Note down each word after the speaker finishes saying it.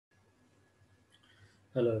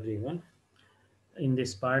Hello everyone. In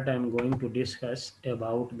this part, I am going to discuss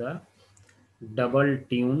about the double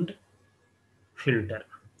tuned filter.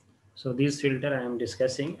 So this filter I am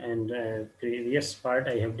discussing, and previous part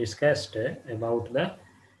I have discussed about the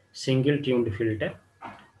single tuned filter.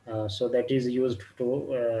 So that is used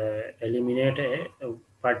to eliminate a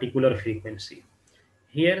particular frequency.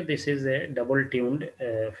 Here, this is a double tuned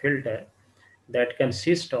filter that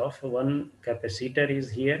consists of one capacitor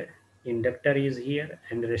is here, inductor is here,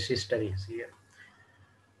 and resistor is here.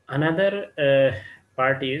 Another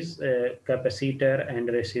part is capacitor and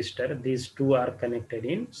resistor. These two are connected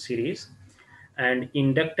in series, and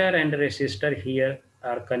inductor and resistor here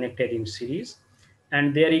are connected in series,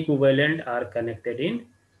 and their equivalent are connected in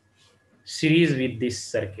series with this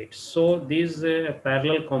circuit. So these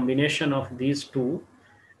parallel combination of these two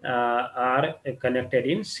are connected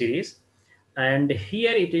in series, and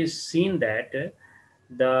here it is seen that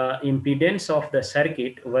the impedance of the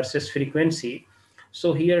circuit versus frequency.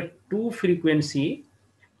 So here two frequency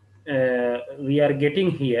we are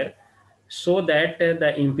getting here, so that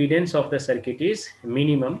the impedance of the circuit is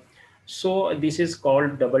minimum. So this is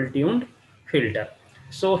called double tuned filter.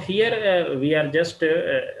 So here we are just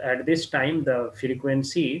at this time the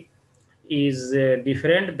frequency is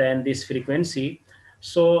different than this frequency.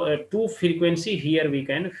 So two frequency here we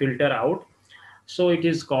can filter out, so it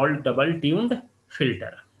is called double tuned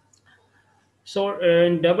filter. So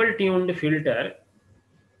in double tuned filter,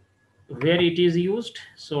 where it is used,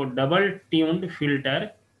 so double tuned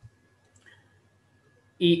filter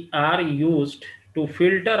are used to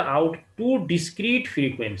filter out two discrete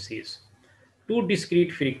frequencies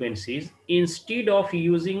instead of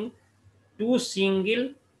using two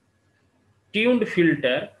single tuned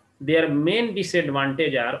filter. Their main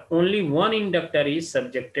disadvantage are only one inductor is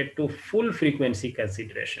subjected to full frequency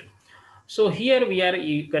consideration. So here we are,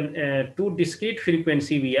 you can two discrete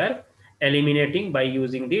frequency we are eliminating by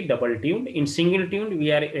using the double tuned. In single tuned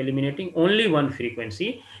we are eliminating only one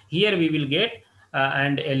frequency. Here we will get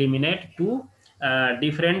and eliminate two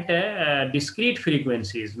different discrete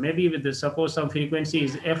frequencies. Maybe with the, suppose some frequency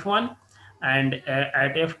is f1, and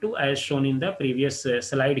at f2 as shown in the previous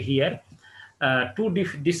slide here, two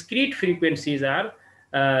discrete frequencies are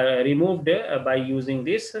removed by using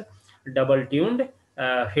this double tuned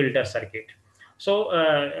filter circuit. So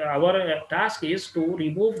our task is to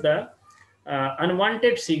remove the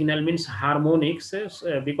unwanted signal, means harmonics,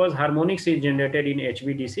 because harmonics is generated in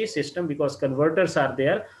HVDC system because converters are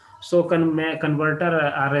there. So converter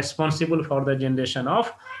are responsible for the generation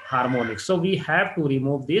of harmonics. So we have to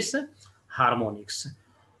remove this harmonics.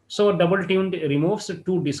 So double tuned removes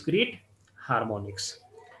two discrete harmonics.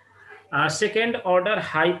 Second order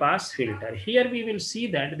high pass filter. Here we will see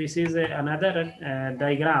that this is another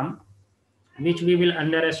diagram which we will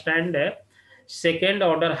understand. Second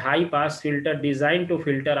order high pass filter designed to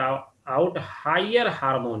filter out higher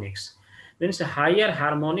harmonics. Means higher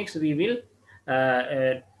harmonics we will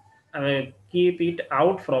keep it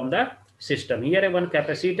out from the system. Here one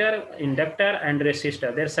capacitor, inductor, and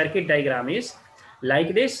resistor. Their circuit diagram is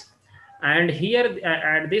like this. And here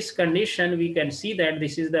at this condition we can see that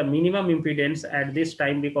this is the minimum impedance at this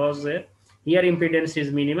time, because here impedance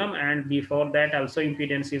is minimum, and before that also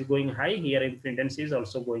impedance is going high. Here impedance is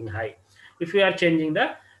also going high if we are changing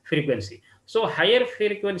the frequency. So higher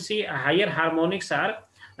frequency, higher harmonics are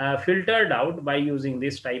filtered out by using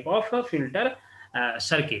this type of filter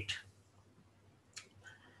circuit.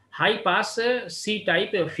 High pass C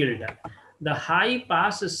type filter. The high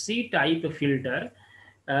pass C type filter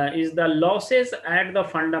is the losses at the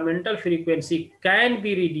fundamental frequency can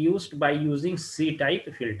be reduced by using C type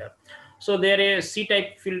filter. So there is C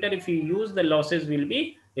type filter, if you use, the losses will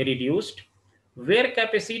be reduced. Where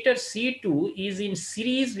capacitor C2 is in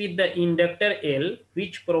series with the inductor L,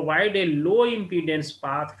 which provide a low impedance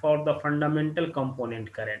path for the fundamental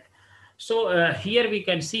component current. So here we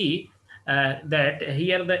can see that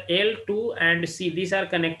here the L2 and C, these are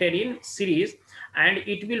connected in series, and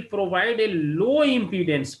it will provide a low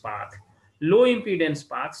impedance path,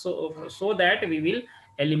 so that we will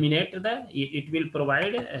eliminate the, it will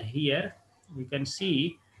provide here we can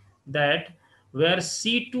see that where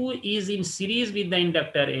C2 is in series with the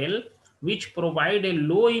inductor L, which provide a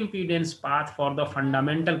low impedance path for the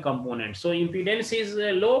fundamental component. So impedance is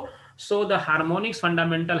low, so the harmonics,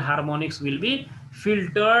 fundamental harmonics will be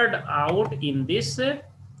filtered out in this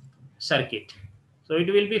circuit. So it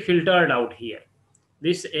will be filtered out here.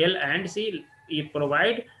 This L and C, it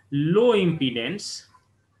provide low impedance,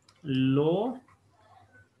 low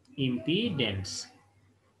impedance.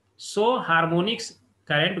 So harmonics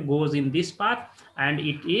current goes in this path and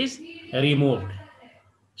it is removed.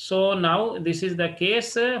 So now this is the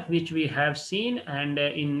case which we have seen, and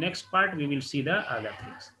in next part we will see the other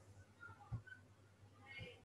things.